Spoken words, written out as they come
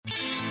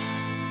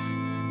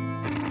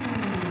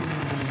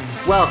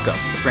Welcome,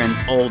 friends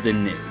old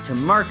and new, to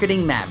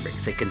Marketing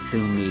Mavericks, a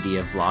Consume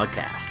Media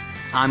vlogcast.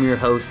 I'm your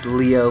host,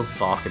 Leo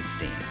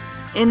Falkenstein.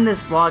 In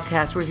this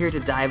vlogcast, we're here to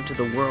dive into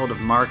the world of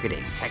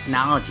marketing,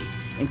 technology,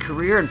 and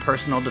career and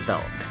personal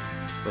development,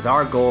 with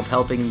our goal of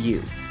helping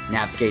you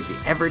navigate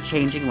the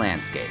ever-changing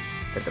landscapes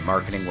that the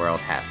marketing world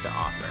has to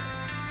offer.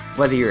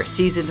 Whether you're a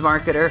seasoned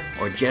marketer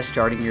or just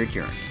starting your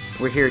journey,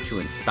 we're here to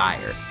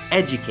inspire,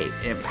 educate,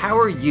 and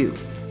empower you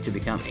to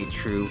become a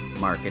true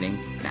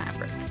marketing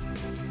maverick.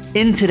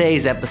 In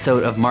today's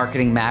episode of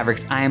Marketing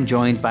Mavericks, I am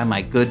joined by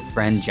my good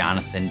friend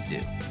Jonathan Du,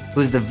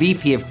 who is the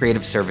VP of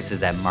Creative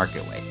Services at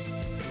Marketwake.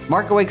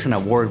 Marketwake's an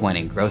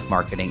award-winning growth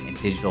marketing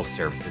and digital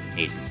services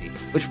agency,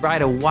 which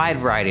provide a wide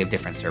variety of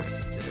different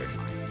services to their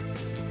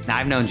clients. Now,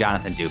 I've known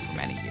Jonathan Du for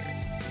many years.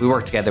 We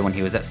worked together when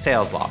he was at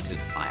SalesLoft, who's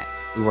a client.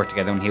 We worked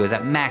together when he was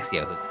at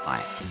Maxio, who's a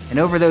client. And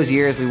over those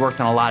years, we worked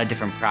on a lot of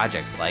different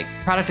projects like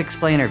product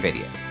explainer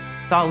videos,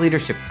 thought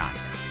leadership content,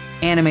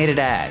 animated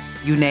ads,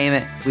 you name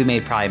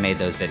it, probably made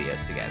those videos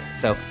together.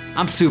 So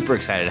I'm super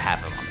excited to have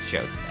him on the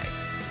show today.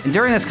 And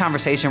during this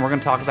conversation, we're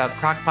going to talk about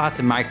crockpots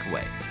and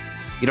microwaves.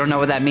 You don't know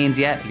what that means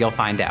yet? You'll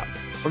find out.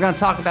 We're going to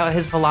talk about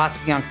his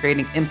philosophy on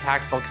creating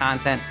impactful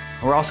content.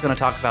 And we're also going to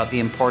talk about the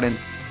importance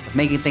of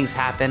making things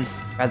happen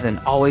rather than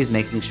always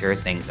making sure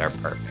things are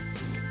perfect.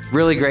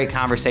 Really great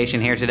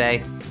conversation here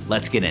today.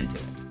 Let's get into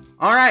it.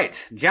 All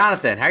right,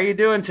 Jonathan, how are you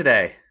doing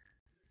today?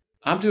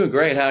 I'm doing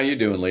great. How are you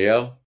doing,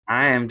 Leo?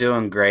 I am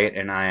doing great,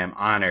 and I am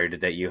honored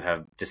that you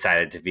have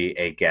decided to be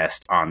a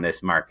guest on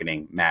this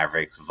Marketing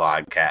Mavericks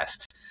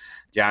vlogcast.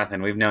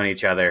 Jonathan, we've known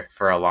each other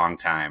for a long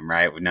time,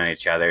 right? We've known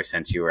each other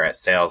since you were at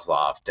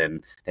SalesLoft,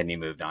 and then you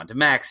moved on to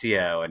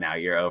Maxio, and now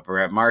you're over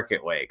at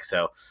Marketwake.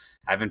 So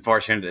I've been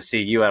fortunate to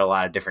see you at a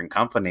lot of different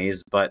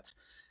companies, but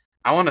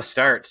I want to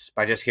start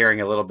by just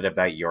hearing a little bit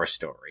about your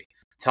story.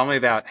 Tell me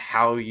about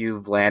how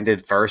you've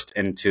landed first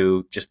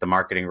into just the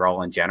marketing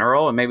role in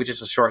general, and maybe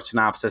just a short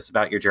synopsis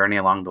about your journey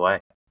along the way.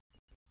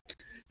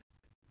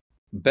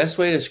 Best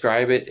way to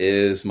describe it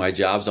is my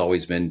job's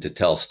always been to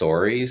tell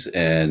stories,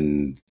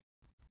 and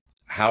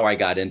how I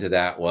got into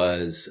that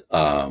was,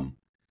 I'll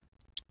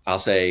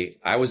say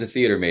I was a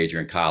theater major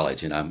in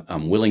college, and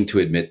I'm willing to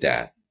admit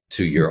that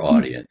to your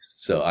audience.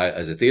 So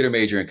as a theater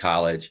major in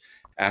college,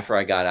 after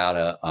I got out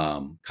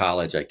of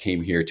college, I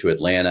came here to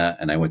Atlanta,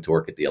 and I went to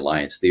work at the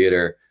Alliance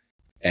Theater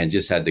and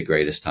just had the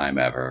greatest time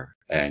ever,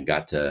 and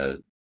got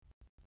to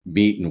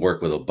meet and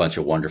work with a bunch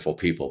of wonderful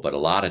people, but a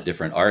lot of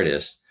different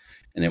artists.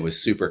 And it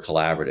was super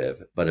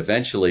collaborative. But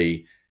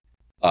eventually,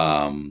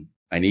 I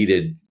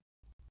needed,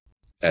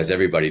 as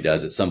everybody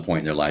does at some point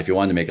in their life, you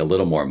want to make a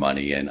little more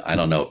money. And I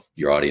don't know if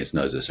your audience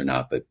knows this or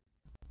not, but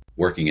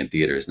working in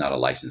theater is not a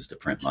license to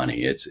print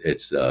money.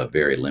 It's a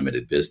very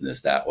limited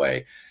business that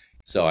way.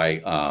 So I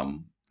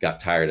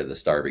got tired of the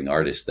starving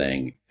artist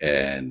thing,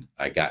 and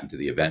I got into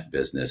the event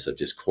business of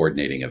just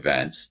coordinating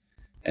events.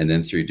 And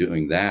then through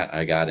doing that,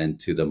 I got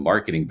into the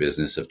marketing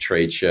business of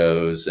trade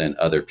shows and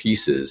other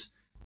pieces.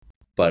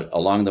 But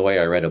along the way,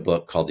 I read a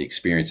book called The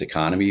Experience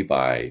Economy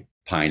by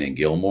Pine and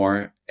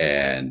Gilmore.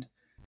 And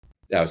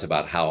that was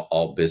about how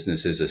all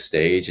business is a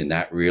stage. And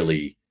that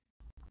really,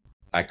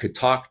 I could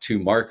talk to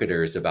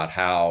marketers about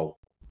how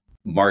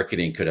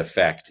marketing could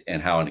affect,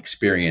 and how an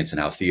experience and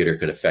how theater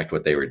could affect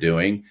what they were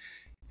doing.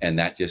 And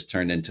that just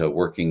turned into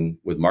working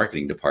with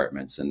marketing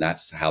departments. And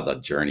that's how the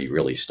journey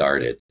really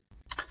started.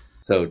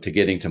 So to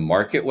getting to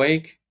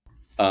Marketwake,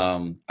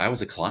 I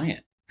was a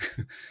client.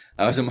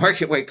 I was a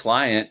Marketwake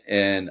client,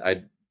 and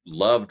I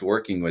loved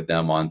working with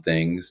them on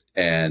things.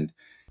 And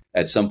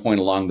at some point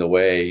along the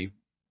way,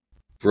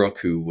 Brooke,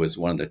 who was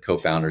one of the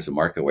co-founders of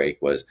Marketwake,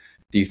 was,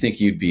 do you think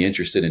you'd be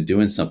interested in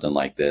doing something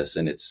like this?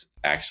 And it's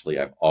actually,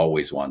 I've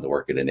always wanted to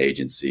work at an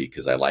agency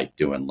because I like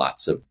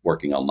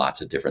working on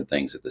lots of different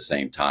things at the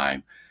same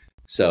time.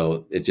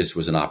 So it just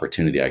was an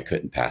opportunity I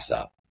couldn't pass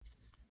up.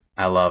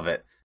 I love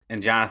it.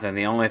 And Jonathan,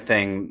 the only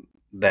thing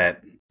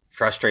that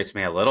frustrates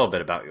me a little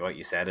bit about what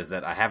you said is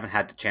that I haven't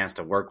had the chance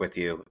to work with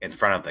you in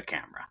front of the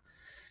camera.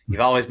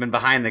 You've always been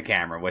behind the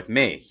camera with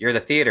me. You're the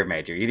theater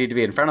major. You need to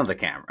be in front of the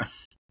camera.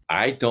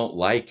 I don't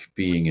like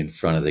being in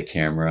front of the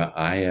camera.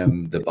 I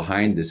am the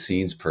behind the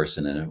scenes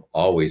person, and have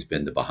always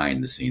been the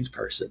behind the scenes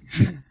person.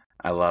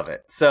 I love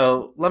it.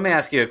 So let me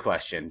ask you a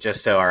question,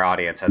 just so our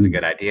audience has a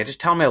good idea. Just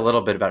tell me a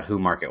little bit about who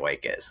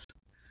Marketwake is.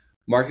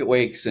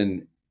 Marketwake's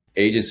an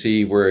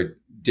agency. We're a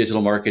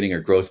digital marketing or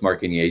growth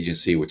marketing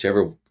agency,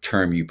 whichever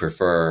term you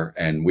prefer.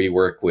 And we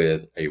work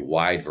with a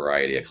wide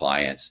variety of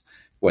clients,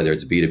 whether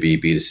it's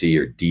B2B, B2C,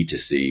 or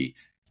D2C,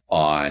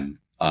 on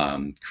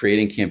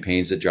creating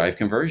campaigns that drive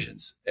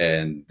conversions.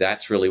 And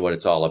that's really what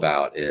it's all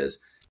about, is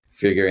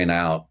figuring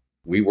out,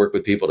 we work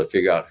with people to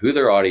figure out who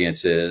their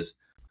audience is,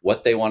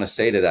 what they want to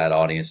say to that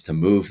audience to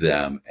move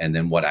them, and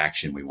then what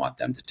action we want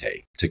them to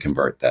take to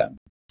convert them.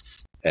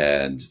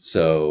 And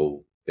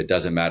so it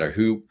doesn't matter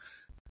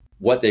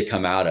what they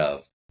come out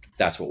of,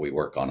 that's what we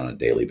work on a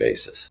daily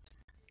basis.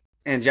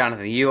 And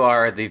Jonathan, you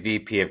are the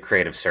VP of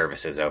Creative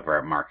Services over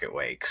at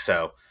Marketwake.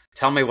 So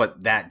tell me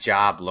what that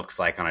job looks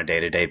like on a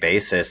day-to-day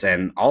basis.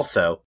 And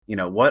also,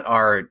 what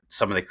are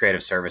some of the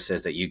creative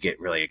services that you get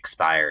really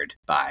inspired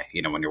by,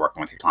 when you're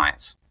working with your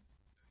clients?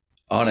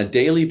 On a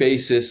daily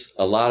basis,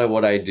 a lot of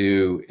what I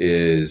do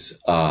is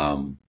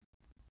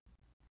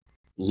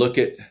look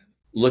at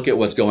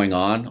what's going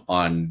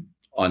on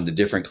the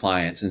different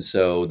clients. And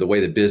so the way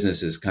the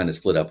business is kind of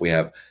split up, we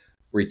have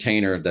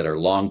retainer that are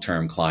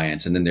long-term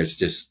clients, and then there's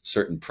just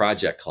certain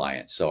project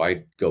clients. So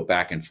I go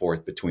back and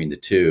forth between the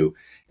two,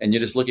 and you're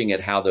just looking at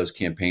how those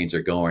campaigns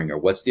are going, or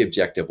what's the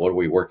objective, what are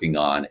we working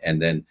on,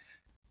 and then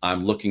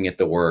I'm looking at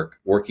the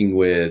working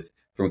with,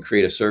 from a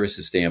creative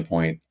services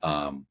standpoint,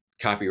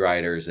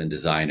 copywriters and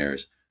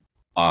designers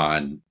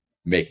on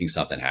making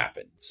something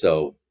happen.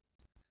 So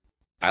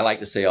I like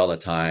to say all the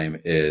time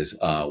is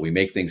we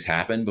make things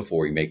happen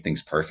before we make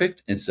things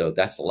perfect. And so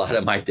that's a lot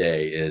of my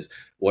day is,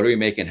 what are we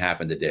making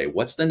happen today?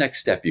 What's the next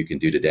step you can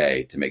do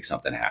today to make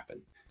something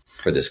happen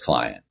for this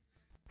client?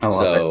 I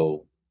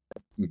love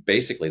it.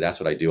 Basically, that's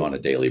what I do on a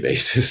daily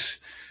basis.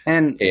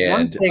 And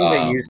one And thing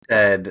that you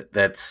said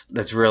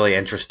that's really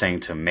interesting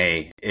to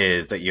me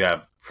is that you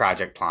have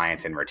project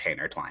clients and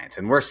retainer clients,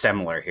 and we're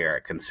similar here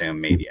at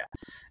Consume Media.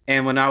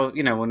 And when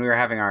when we were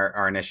having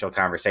our initial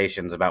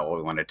conversations about what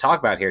we wanted to talk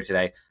about here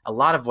today, a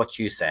lot of what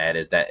you said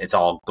is that it's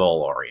all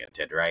goal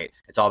oriented, right?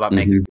 It's all about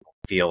making people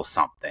feel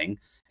something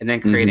and then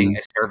creating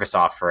a service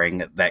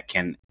offering that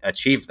can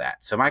achieve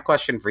that. So my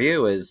question for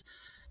you is,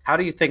 how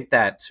do you think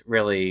that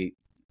really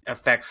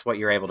affects what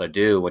you're able to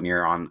do when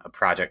you're on a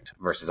project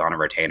versus on a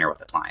retainer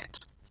with a client?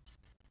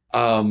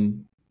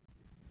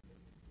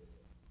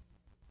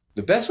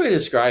 The best way to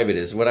describe it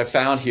is what I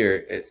found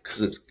here,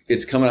 because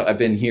it's coming up. I've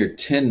been here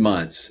 10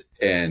 months,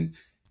 and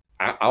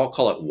I'll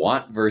call it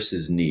want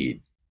versus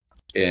need.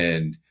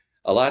 And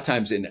a lot of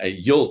times, and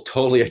you'll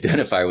totally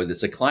identify with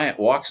this, a client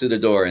walks through the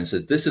door and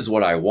says, this is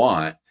what I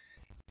want.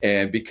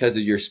 And because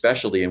of your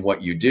specialty and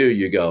what you do,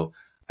 you go,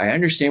 I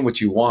understand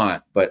what you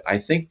want, but I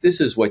think this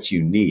is what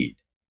you need.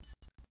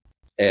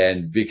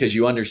 And because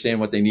you understand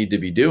what they need to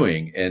be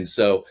doing. And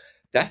so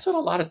that's what a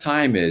lot of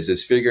time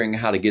is figuring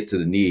out how to get to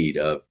the need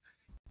of,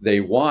 they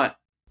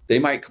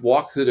might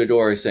walk through the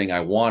door saying,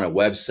 I want a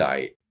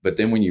website. But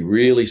then when you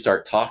really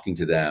start talking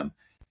to them,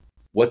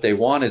 what they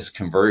want is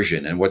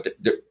conversion, and what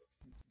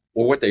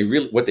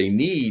they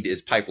need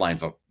is pipeline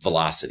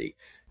velocity.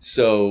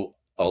 So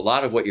a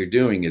lot of what you're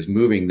doing is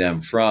moving them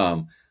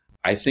from,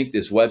 I think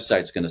this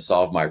website's going to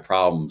solve my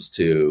problems,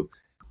 to,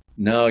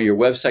 no, your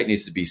website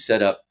needs to be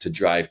set up to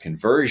drive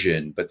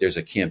conversion, but there's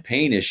a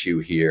campaign issue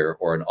here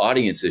or an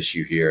audience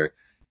issue here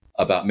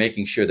about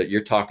making sure that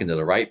you're talking to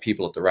the right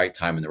people at the right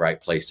time in the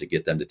right place to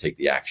get them to take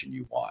the action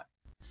you want.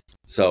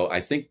 So I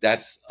think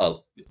that's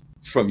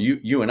from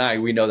you and I,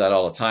 we know that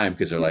all the time,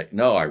 because they're like,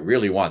 no, I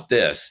really want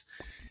this.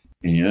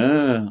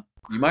 Yeah,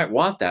 you might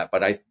want that,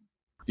 but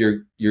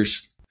you're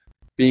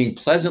being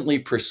pleasantly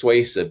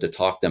persuasive to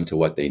talk them to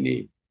what they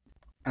need.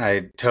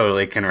 I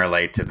totally can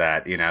relate to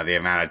that. The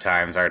amount of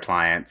times our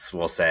clients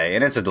will say,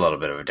 and it's a little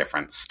bit of a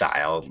different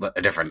style,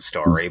 a different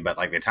story, but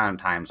like the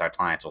times our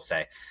clients will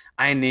say,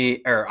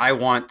 I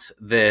want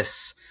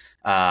this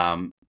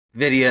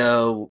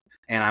video,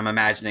 and I'm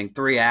imagining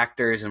 3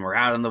 actors, and we're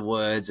out in the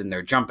woods, and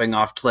they're jumping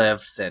off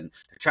cliffs, and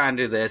they're trying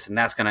to do this, and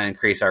that's going to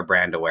increase our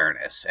brand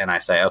awareness. And I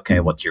say, okay,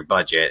 what's your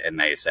budget? And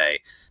they say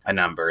a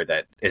number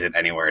that isn't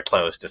anywhere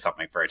close to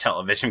something for a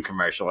television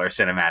commercial or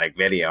cinematic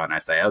video. And I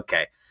say,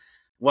 okay,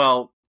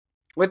 well,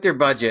 with your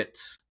budget,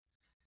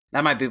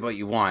 that might be what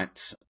you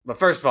want. But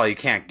first of all, you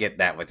can't get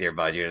that with your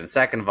budget. And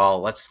second of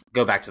all, let's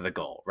go back to the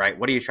goal, right?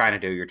 What are you trying to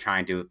do? You're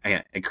trying to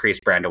increase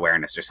brand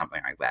awareness or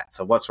something like that.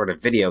 So what sort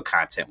of video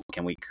content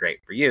can we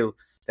create for you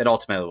that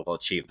ultimately will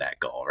achieve that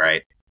goal,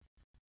 right?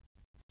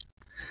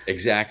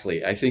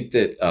 Exactly. I think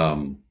that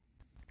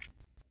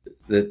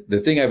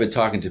the thing I've been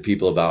talking to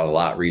people about a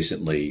lot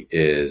recently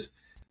is,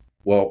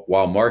 well,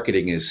 while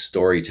marketing is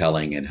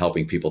storytelling and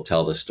helping people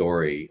tell the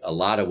story, a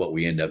lot of what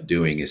we end up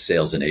doing is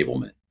sales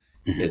enablement.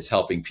 Mm-hmm. It's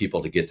helping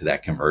people to get to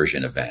that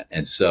conversion event.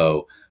 And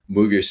so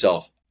move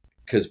yourself,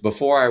 because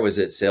before I was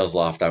at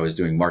SalesLoft, I was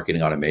doing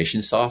marketing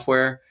automation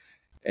software.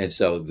 And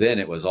so then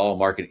it was all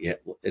marketing.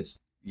 It's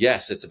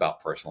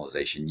about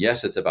personalization.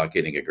 Yes, it's about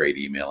getting a great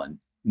email, and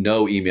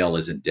no, email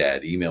isn't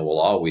dead. Email will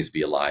always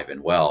be alive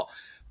and well.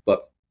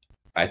 But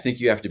I think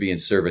you have to be in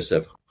service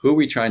of who are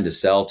we trying to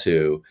sell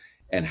to,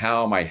 and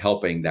how am I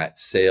helping that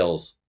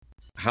sales?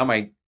 How am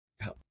I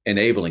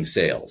enabling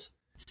sales?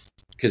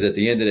 Because at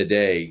the end of the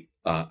day,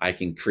 I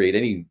can create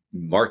any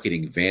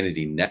marketing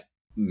vanity net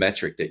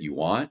metric that you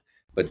want,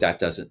 but that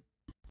doesn't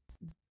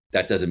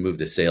move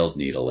the sales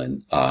needle.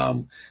 And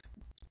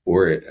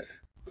we're,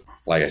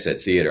 like I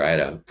said, theater. I had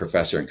a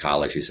professor in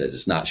college who says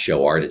it's not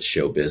show art, it's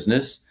show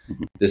business.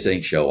 This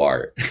ain't show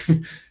art.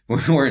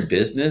 We're in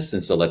business,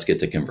 and so let's get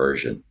to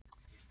conversion.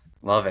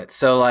 Love it.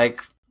 So,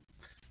 like,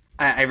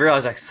 I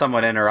realized I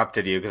somewhat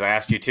interrupted you because I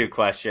asked you 2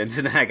 questions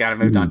and then I kind of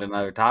moved on to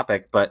another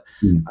topic. But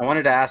I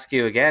wanted to ask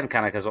you again,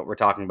 kind of because what we're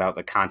talking about,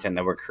 the content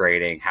that we're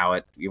creating,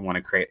 you want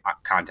to create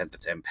content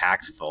that's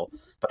impactful,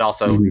 but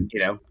also,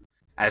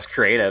 as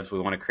creatives, we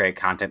want to create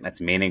content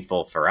that's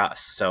meaningful for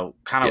us. So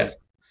Yes.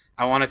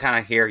 I want to kind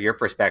of hear your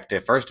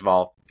perspective. First of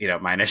all,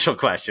 my initial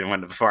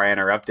question before I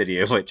interrupted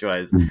you, which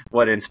was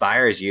what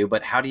inspires you,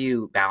 but how do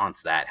you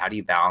balance that? How do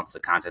you balance the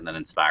content that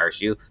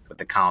inspires you with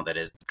the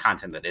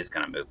content that is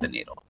going to move the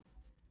needle?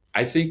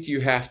 I think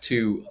you have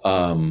to,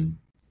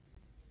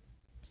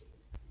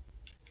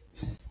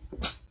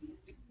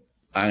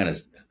 I'm going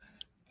to,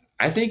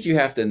 I think you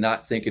have to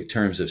not think in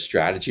terms of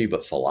strategy,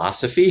 but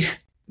philosophy.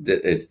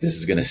 This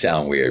is going to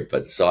sound weird,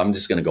 but so I'm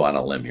just going to go on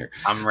a limb here.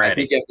 I'm I think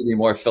ready. you have to be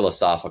more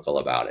philosophical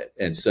about it.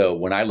 And so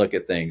when I look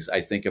at things,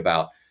 I think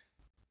about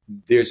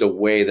there's a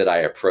way that I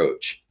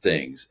approach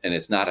things, and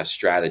it's not a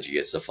strategy,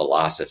 it's a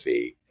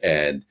philosophy.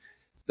 And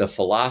the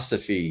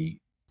philosophy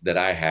that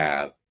I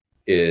have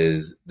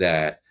is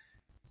that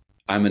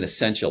I'm an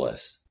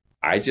essentialist.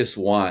 I just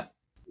want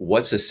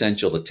what's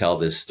essential to tell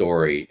this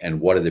story and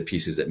what are the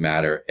pieces that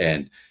matter.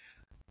 And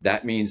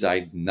that means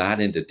I'm not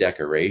into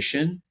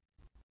decoration.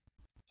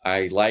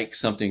 I like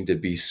something to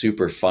be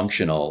super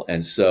functional.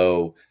 And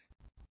so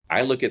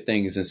I look at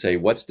things and say,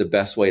 what's the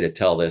best way to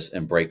tell this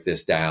and break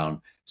this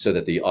down so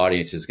that the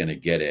audience is going to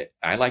get it?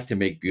 I like to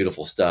make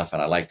beautiful stuff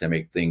and I like to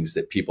make things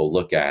that people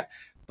look at.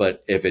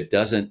 But if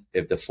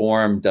the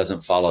form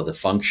doesn't follow the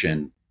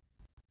function,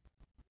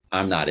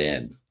 I'm not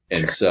in.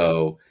 And Sure.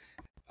 so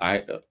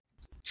I,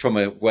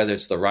 whether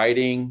it's the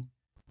writing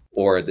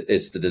or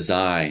it's the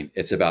design,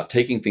 it's about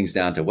taking things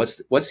down to what's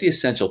the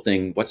essential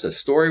thing, what's the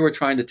story we're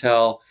trying to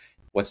tell,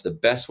 what's the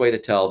best way to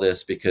tell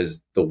this,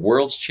 because the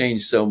world's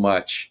changed so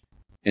much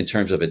in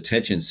terms of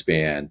attention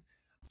span.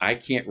 I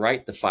can't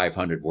write the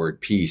 500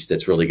 word piece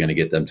that's really going to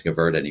get them to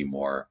convert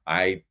anymore.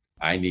 I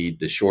need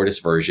the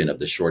shortest version of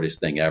the shortest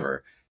thing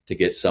ever to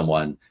get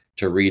someone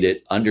to read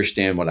it,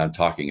 understand what I'm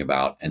talking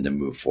about, and then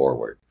move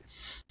forward.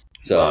 Love.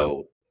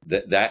 So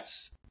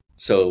that's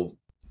so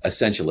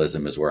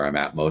essentialism is where I'm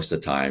at most of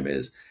the time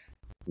is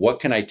what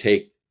can I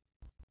take?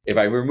 If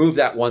I remove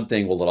that one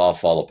thing, will it all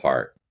fall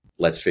apart?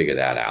 Let's figure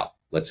that out.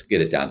 Let's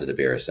get it down to the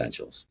bare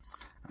essentials.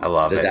 I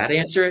love Does it. that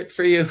answer it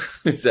for you?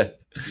 Is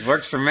that,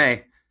 Works for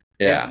me.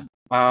 yeah.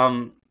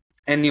 And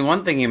and the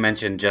one thing you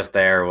mentioned just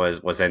there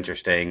was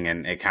interesting,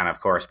 and it kind of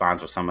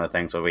corresponds with some of the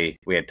things that we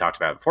had talked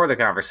about before the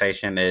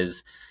conversation.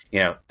 Is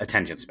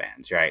attention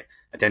spans, right?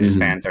 Attention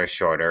Mm-hmm. spans are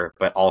shorter,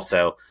 but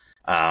also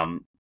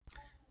um,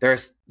 there.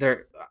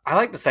 I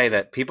like to say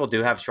that people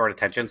do have short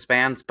attention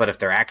spans, but if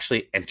they're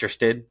actually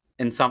interested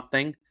in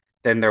something,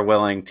 then they're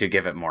willing to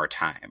give it more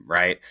time,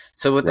 right?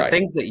 So with the Right.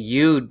 things that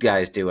you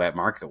guys do at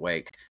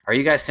Marketwake, are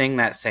you guys seeing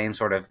that same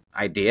sort of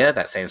idea,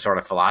 that same sort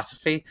of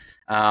philosophy?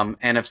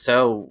 And if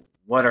so,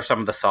 what are some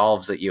of the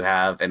solves that you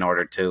have in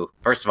order to,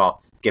 first of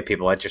all, get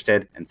people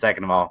interested, and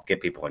second of all, get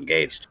people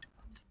engaged?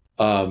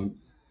 Um,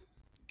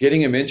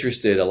 Getting them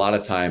interested a lot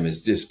of time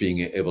is just being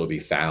able to be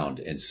found.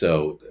 And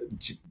so,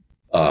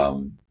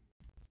 um,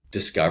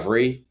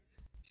 discovery,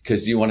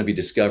 because you want to be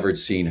discovered,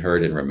 seen,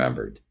 heard, and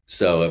remembered.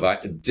 So if I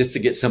just to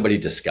get somebody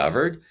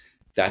discovered,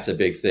 that's a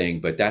big thing,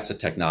 but that's a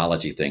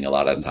technology thing a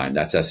lot of the time.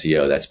 That's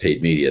SEO, that's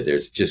paid media.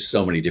 There's just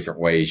so many different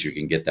ways you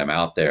can get them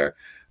out there.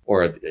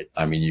 Or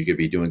I mean, you could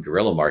be doing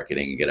guerrilla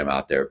marketing and get them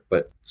out there.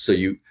 But so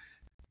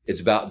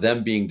it's about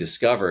them being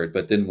discovered,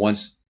 but then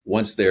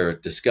once they're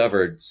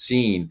discovered,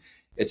 seen,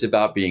 it's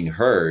about being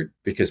heard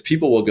because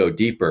people will go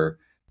deeper,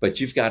 but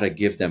you've got to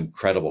give them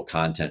credible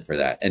content for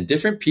that. And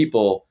different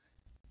people,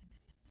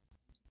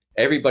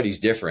 everybody's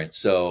different.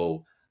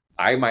 So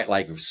I might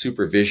like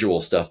super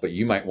visual stuff, but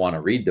you might want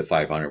to read the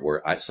 500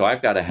 word. So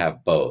I've got to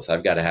have both.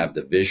 I've got to have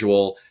the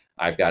visual.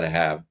 I've got to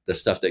have the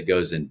stuff that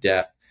goes in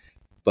depth.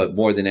 But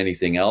more than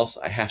anything else,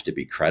 I have to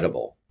be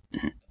credible.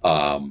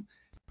 Um,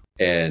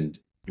 and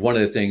one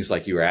of the things,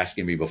 like you were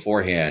asking me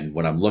beforehand,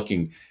 when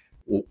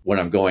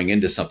I'm going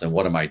into something,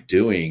 what am I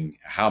doing?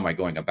 How am I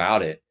going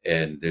about it?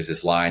 And there's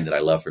this line that I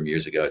love from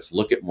years ago. It's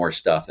look at more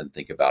stuff and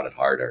think about it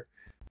harder.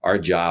 Our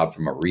job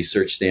from a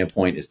research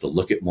standpoint is to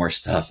look at more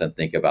stuff and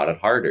think about it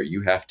harder.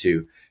 You have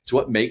to, it's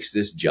what makes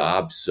this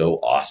job so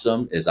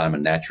awesome is I'm a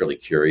naturally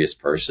curious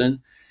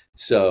person.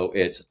 So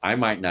I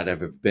might not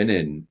have been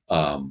in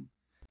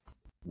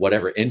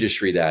whatever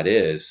industry that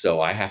is.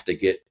 So I have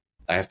to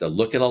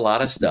look at a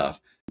lot of stuff,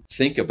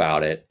 think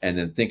about it, and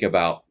then think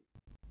about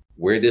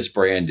where this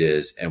brand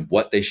is and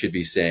what they should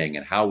be saying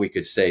and how we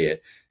could say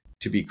it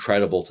to be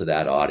credible to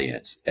that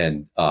audience.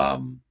 And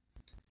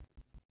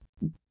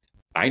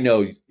I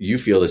know you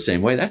feel the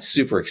same way. That's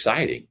super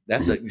exciting.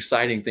 That's an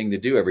exciting thing to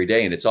do every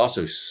day. And it's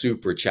also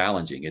super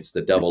challenging. It's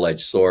the double-edged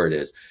sword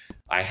is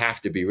I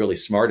have to be really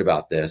smart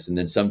about this. And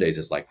then some days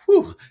it's like,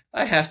 whew,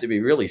 I have to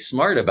be really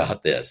smart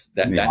about this.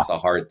 Yeah, That's a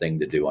hard thing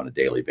to do on a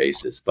daily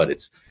basis, but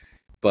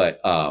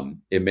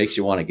it makes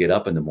you want to get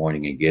up in the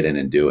morning and get in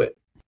and do it.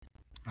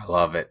 I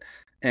love it.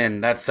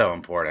 And that's so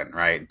important,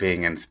 right?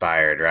 Being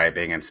inspired, right?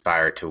 Being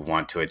inspired to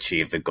want to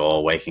achieve the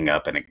goal, waking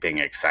up and being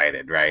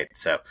excited, right?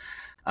 So,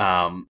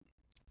 um,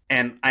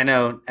 And I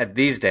know at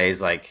these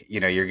days, like,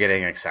 you're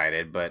getting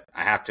excited, but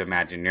I have to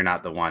imagine you're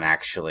not the one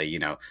actually,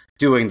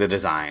 doing the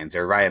designs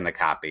or writing the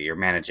copy. You're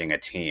managing a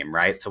team,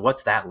 right? So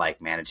what's that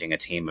like, managing a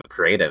team of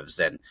creatives?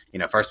 And,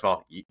 first of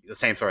all, the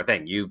same sort of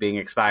thing, you being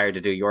inspired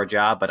to do your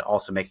job, but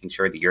also making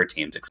sure that your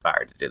team's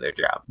inspired to do their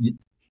job.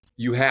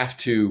 You have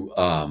to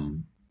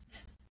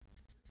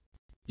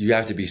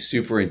be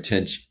super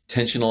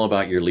intentional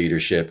about your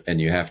leadership,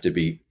 and you have to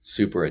be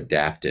super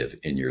adaptive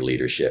in your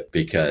leadership,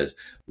 because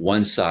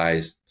one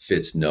size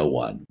fits no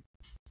one.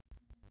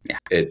 Yeah.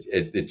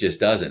 It just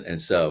doesn't. And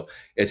so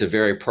it's a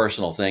very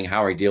personal thing.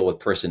 How I deal with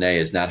person A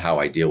is not how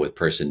I deal with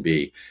person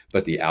B,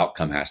 but the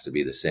outcome has to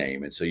be the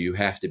same. And so you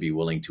have to be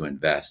willing to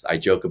invest. I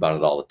joke about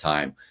it all the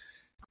time.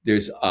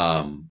 There's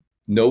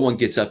no one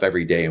gets up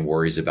every day and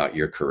worries about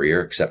your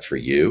career except for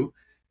you.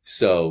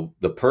 So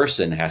the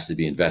person has to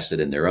be invested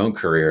in their own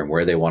career and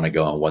where they want to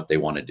go and what they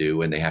want to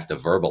do, and they have to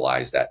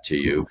verbalize that to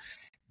you.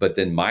 But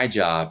then my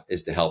job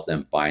is to help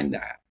them find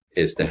that,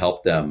 is to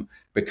help them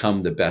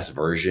become the best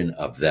version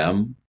of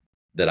them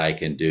that I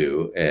can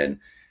do. And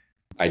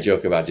I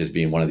joke about just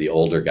being one of the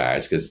older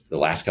guys, because the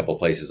last couple of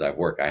places I've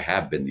worked, I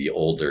have been the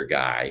older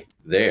guy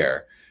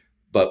there.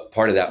 But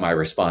part of that, my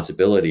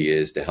responsibility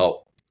is to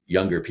help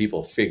younger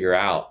people figure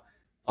out,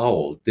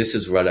 oh, this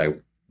is what I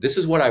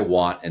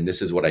want, and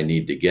this is what I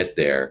need to get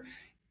there,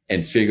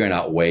 and figuring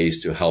out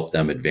ways to help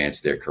them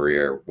advance their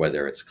career,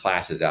 whether it's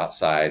classes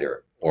outside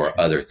or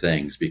other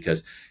things.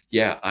 Because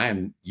you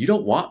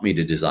don't want me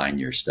to design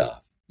your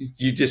stuff.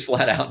 You just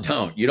flat out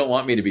don't. You don't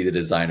want me to be the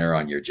designer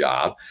on your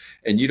job,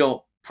 and you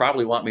don't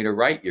probably want me to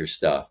write your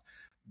stuff.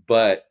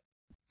 But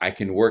I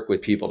can work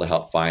with people to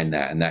help find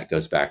that. And that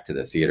goes back to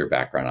the theater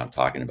background I'm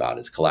talking about,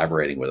 is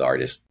collaborating with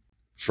artists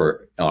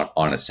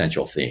on a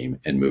central theme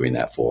and moving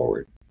that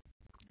forward.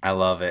 I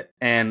love it.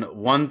 And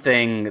one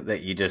thing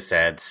that you just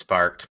said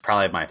sparked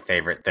probably my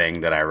favorite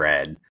thing that I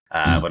read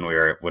when we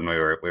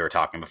were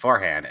talking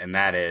beforehand, and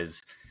that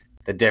is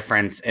the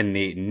difference in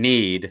the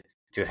need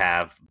to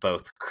have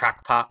both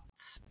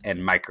crockpots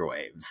and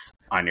microwaves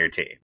on your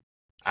team.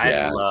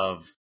 Yeah. I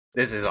love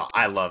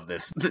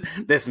this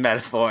this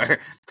metaphor.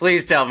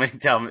 Please tell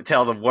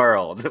the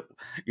world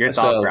your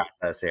thought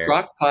process here.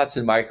 Crock pots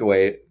and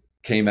microwave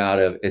came out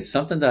of, it's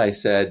something that I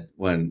said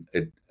when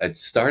it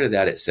started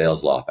that at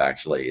Sales Loft,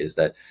 actually, is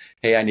that,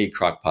 hey, I need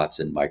crock pots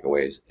and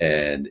microwaves.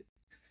 And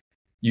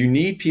you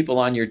need people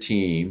on your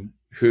team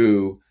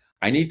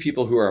I need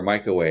people who are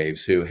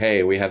microwaves who,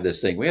 hey, we have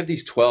this thing. We have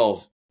these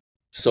 12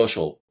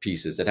 social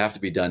pieces that have to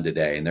be done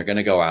today, and they're going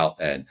to go out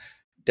and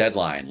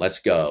deadline, let's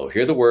go.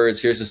 Here are the words,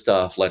 here's the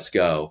stuff, let's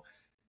go.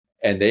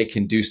 And they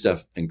can do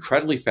stuff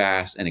incredibly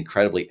fast and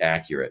incredibly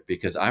accurate,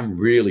 because I'm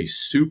really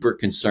super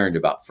concerned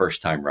about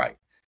first time right.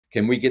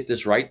 Can we get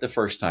this right the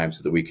first time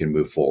so that we can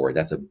move forward?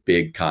 That's a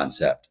big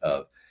concept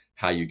of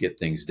how you get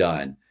things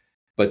done.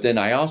 But then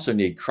I also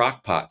need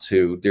crockpots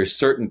who, there's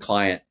certain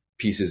client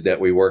pieces that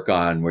we work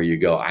on where you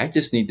go, I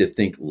just need to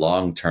think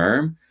long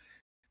term,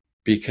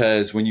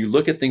 because when you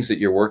look at things that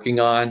you're working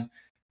on,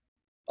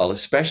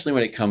 especially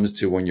when it comes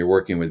to when you're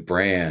working with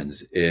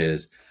brands,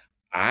 is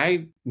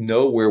I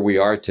know where we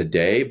are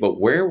today, but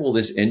where will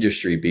this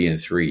industry be in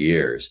 3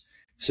 years?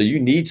 So you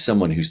need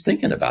someone who's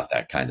thinking about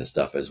that kind of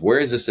stuff, as where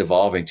is this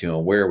evolving to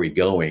and where are we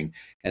going?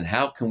 And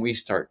how can we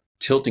start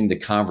tilting the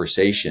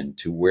conversation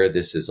to where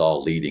this is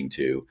all leading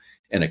to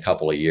in a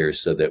couple of years,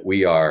 so that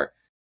we are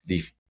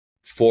the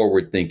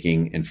forward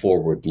thinking and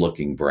forward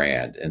looking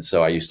brand. And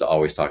so I used to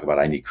always talk about,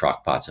 I need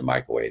crock pots and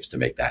microwaves to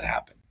make that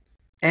happen.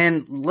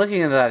 And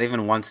looking at that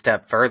even one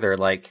step further,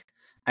 like,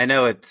 I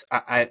know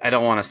I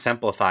don't want to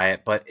simplify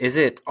it, but is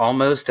it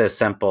almost as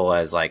simple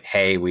as like,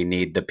 hey, we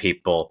need the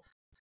people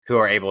who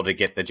are able to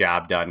get the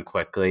job done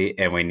quickly,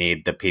 and we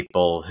need the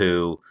people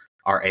who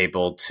are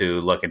able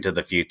to look into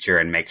the future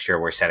and make sure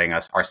we're setting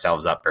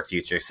ourselves up for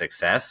future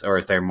success? Or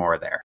is there more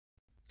there?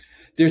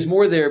 There's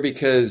more there,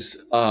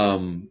 because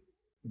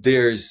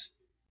there's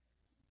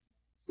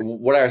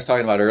what I was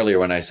talking about earlier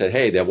when I said,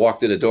 hey, they walk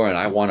through the door and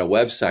I want a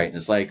website. And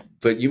it's like,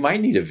 but you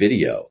might need a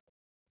video.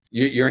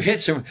 Your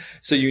hits are,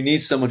 so you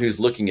need someone who's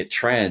looking at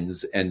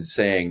trends and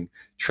saying,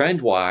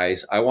 trend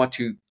wise, I want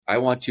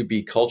to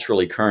be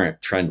culturally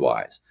current trend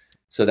wise.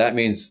 So that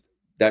means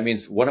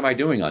what am I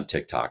doing on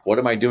TikTok? What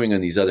am I doing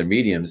on these other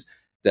mediums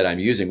that I'm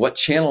using? What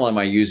channel am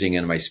I using?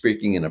 And am I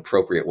speaking in an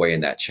appropriate way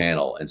in that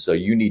channel? And so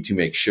you need to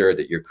make sure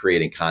that you're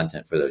creating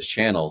content for those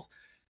channels,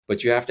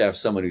 but you have to have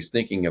someone who's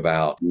thinking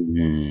about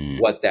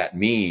what that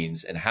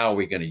means and how are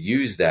we going to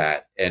use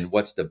that and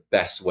what's the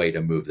best way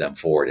to move them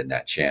forward in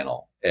that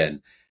channel.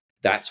 And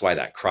that's why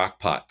that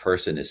crockpot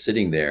person is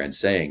sitting there and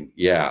saying,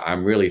 yeah,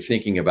 I'm really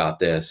thinking about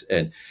this.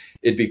 And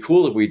it'd be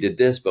cool if we did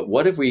this, but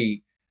what if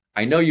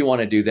I know you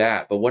want to do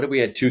that, but what if we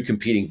had two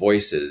competing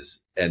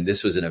voices and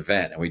this was an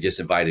event and we just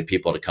invited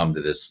people to come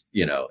to this,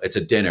 it's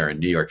a dinner in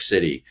New York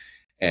City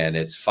and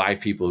it's 5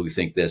 people who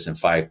think this and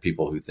 5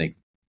 people who think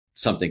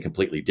something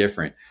completely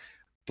different.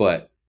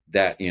 But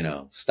that,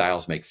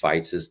 styles make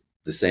fights, as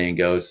the saying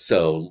goes.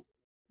 So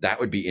that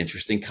would be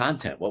interesting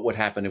content. What would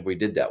happen if we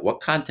did that?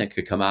 What content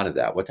could come out of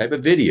that? What type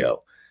of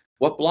video?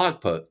 what blog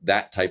post,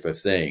 that type of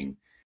thing.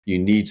 You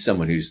need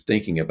someone who's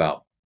thinking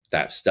about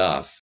that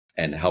stuff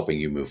and helping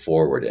you move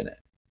forward in it.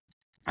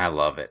 I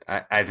love it.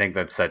 I think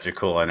that's such a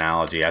cool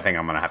analogy. I think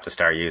I'm going to have to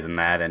start using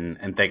that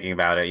and thinking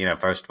about it,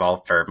 first of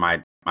all, for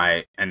my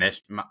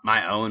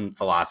own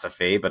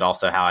philosophy, but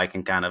also how I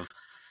can kind of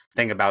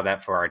think about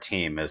that for our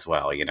team as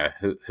well.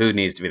 Who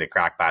needs to be the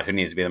crackpot? Who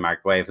needs to be the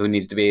microwave? Who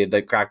needs to be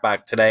the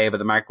crackpot today, but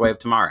the microwave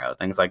tomorrow?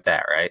 Things like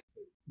that, right?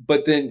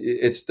 But then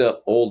it's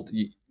the old,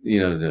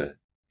 the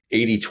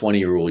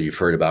 80-20 rule you've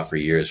heard about for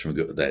years, from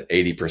that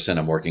 80%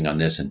 I'm working on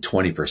this and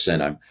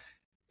 20% I'm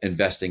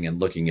investing and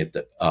looking at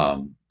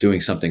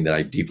doing something that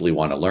I deeply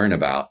want to learn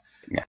about.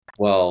 Yeah.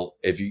 Well,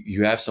 if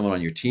you have someone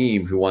on your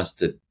team who wants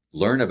to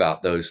learn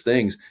about those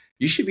things,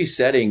 you should be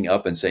setting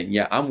up and saying,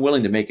 yeah, I'm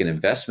willing to make an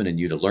investment in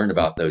you to learn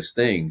about those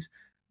things,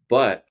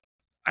 but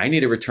I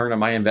need a return on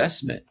my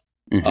investment.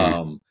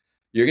 Mm-hmm.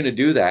 You're going to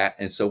do that.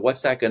 And so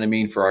what's that going to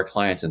mean for our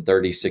clients in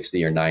 30,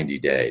 60, or 90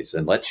 days?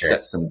 And let's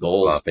set some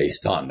goals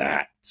based on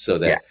that, so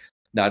that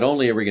not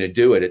only are we going to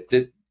do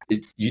it,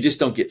 you just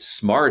don't get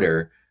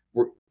smarter.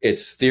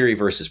 It's theory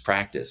versus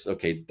practice.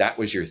 Okay, that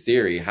was your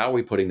theory. How are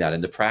we putting that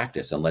into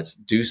practice? And let's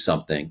do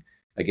something.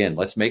 Again,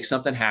 let's make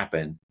something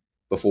happen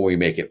before we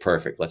make it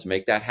perfect. Let's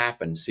make that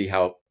happen, see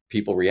how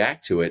people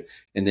react to it,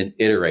 and then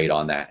iterate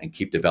on that and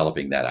keep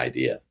developing that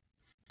idea.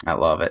 I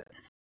love it.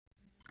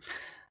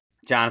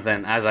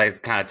 Jonathan, as I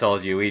kind of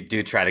told you, we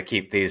do try to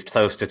keep these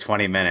close to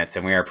 20 minutes,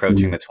 and we are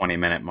approaching the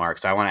 20-minute mark.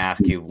 So I want to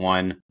ask you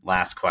one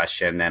last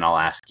question, then I'll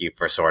ask you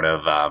for sort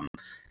of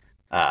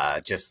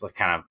just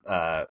kind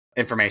of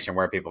information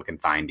where people can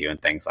find you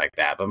and things like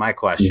that. But my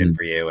question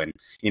for you, and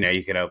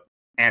you could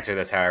answer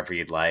this however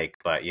you'd like,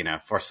 but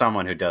for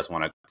someone who does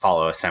want to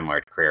follow a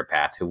similar career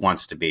path, who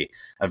wants to be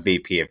a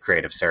VP of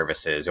creative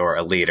services or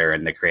a leader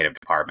in the creative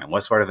department,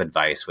 what sort of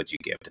advice would you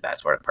give to that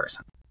sort of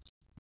person?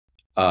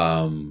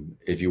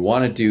 If you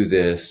want to do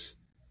this,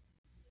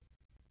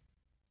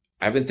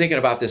 I've been thinking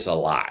about this a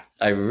lot.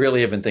 I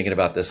really have been thinking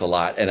about this a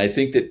lot. And I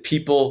think that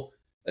people,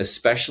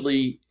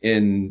 especially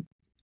in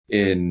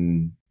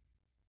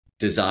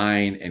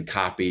design and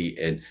copy,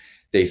 and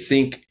they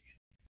think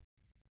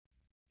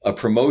a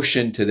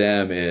promotion to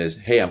them is,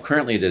 hey, I'm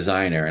currently a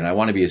designer and I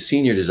want to be a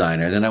senior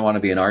designer. Then I want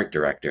to be an art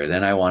director.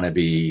 Then I want to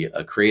be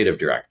a creative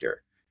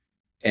director.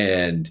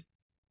 And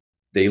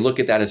they look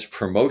at that as a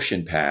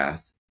promotion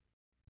path.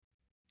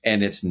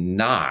 And it's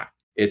not.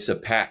 It's a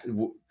path.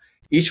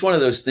 Each one of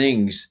those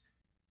things,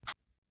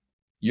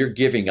 you're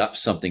giving up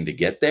something to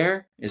get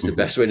there, is the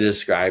best way to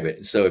describe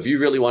it. So if you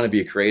really want to be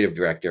a creative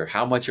director,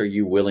 how much are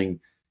you willing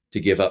to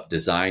give up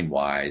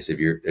design-wise, if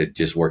you're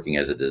just working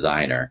as a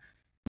designer,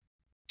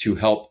 to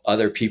help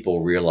other people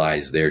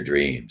realize their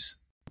dreams?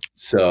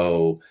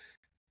 So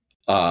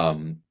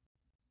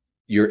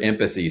your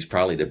empathy is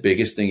probably the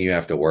biggest thing you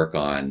have to work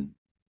on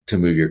to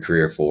move your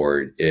career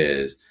forward,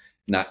 is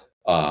not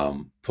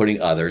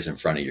putting others in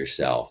front of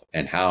yourself,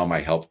 and how am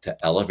I help to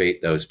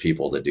elevate those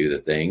people to do the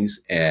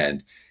things.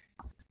 And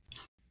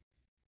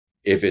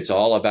if it's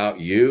all about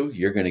you,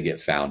 you're going to get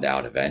found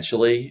out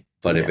eventually.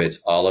 But if it's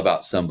all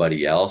about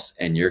somebody else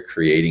and you're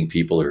creating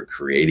people who are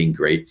creating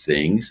great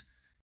things,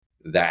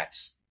 that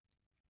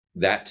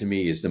to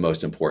me is the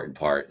most important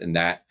part. And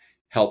that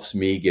helps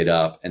me get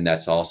up. And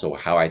that's also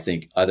how I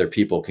think other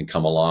people can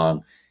come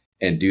along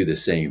and do the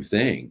same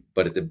thing.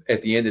 But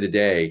at the end of the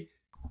day,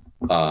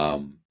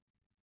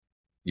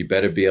 you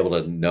better be able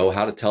to know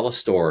how to tell a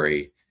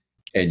story,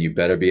 and you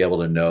better be able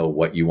to know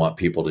what you want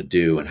people to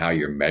do and how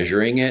you're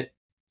measuring it,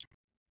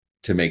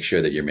 to make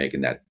sure that you're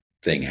making that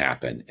thing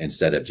happen,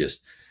 instead of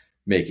just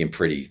making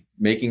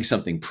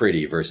something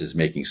pretty versus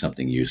making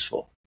something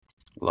useful.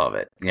 Love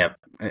it. Yep.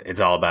 It's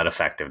all about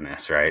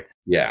effectiveness, right?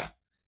 Yeah.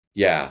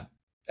 Yeah.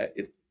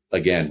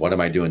 Again, what am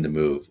I doing to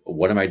move?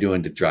 What am I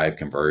doing to drive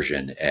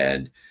conversion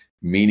and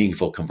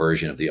meaningful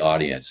conversion of the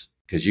audience?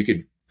 Because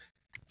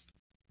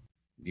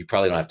you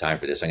probably don't have time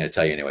for this. I'm going to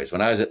tell you anyways.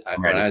 When I was at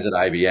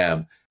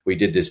IBM, we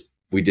did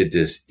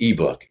this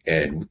ebook,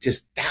 and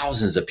just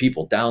thousands of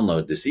people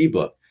download this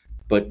ebook,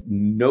 but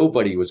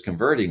nobody was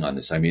converting on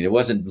this. I mean, it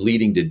wasn't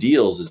leading to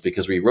deals. It's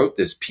because we wrote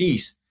this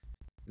piece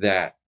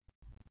that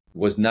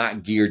was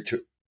not geared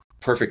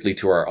perfectly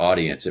to our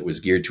audience. It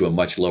was geared to a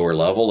much lower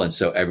level. And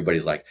so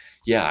everybody's like,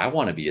 yeah, I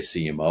want to be a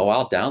CMO.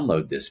 I'll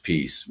download this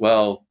piece.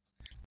 Well,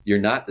 you're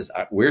not this.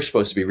 We're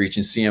supposed to be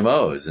reaching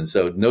CMOs. And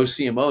so no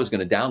CMO is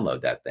going to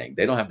download that thing.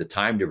 They don't have the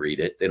time to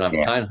read it. They don't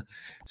have the time.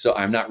 So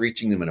I'm not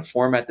reaching them in a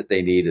format that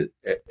they need,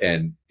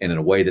 and in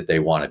a way that they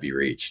want to be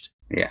reached.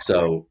 Yeah.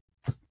 So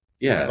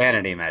it's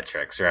vanity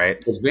metrics,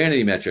 right? It's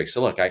vanity metrics.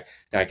 So look, I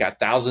got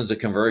thousands of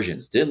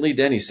conversions, didn't lead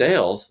to any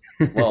sales.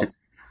 Well,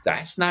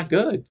 that's not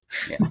good.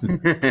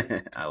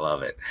 Yeah. I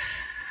love it.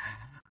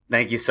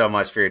 Thank you so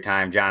much for your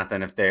time,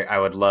 Jonathan. I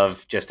would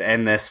love just to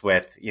end this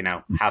with,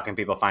 how can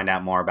people find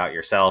out more about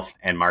yourself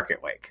and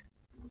Marketwake?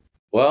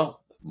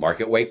 Well,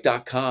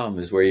 marketwake.com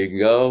is where you can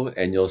go,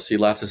 and you'll see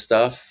lots of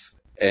stuff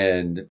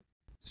and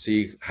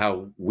see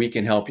how we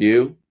can help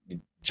you.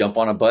 Jump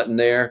on a button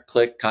there,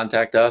 click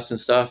contact us and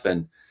stuff,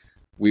 and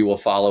we will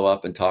follow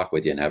up and talk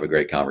with you and have a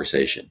great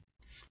conversation.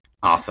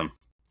 Awesome.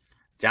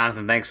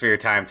 Jonathan, thanks for your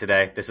time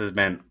today. This has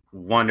been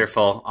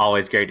wonderful.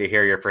 Always great to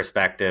hear your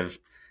perspective.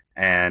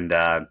 And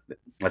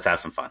let's have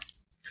some fun.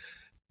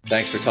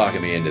 Thanks for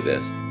talking me into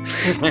this.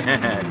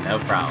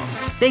 No problem.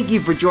 Thank you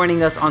for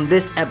joining us on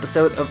this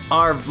episode of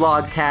our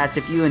vlogcast.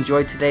 If you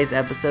enjoyed today's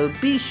episode,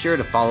 be sure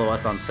to follow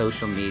us on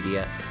social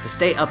media to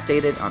stay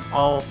updated on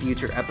all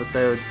future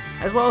episodes,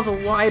 as well as a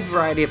wide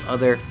variety of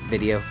other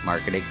video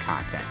marketing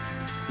content.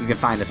 You can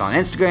find us on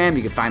Instagram,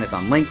 you can find us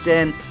on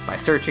LinkedIn by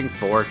searching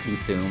for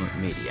Consume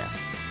Media.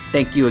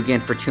 Thank you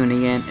again for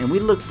tuning in, and we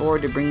look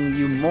forward to bringing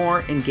you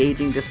more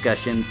engaging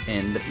discussions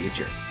in the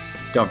future.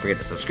 Don't forget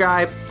to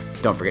subscribe.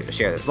 Don't forget to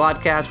share this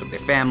vlogcast with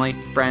your family,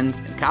 friends,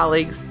 and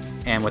colleagues.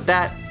 And with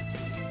that,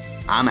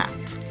 I'm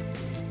out.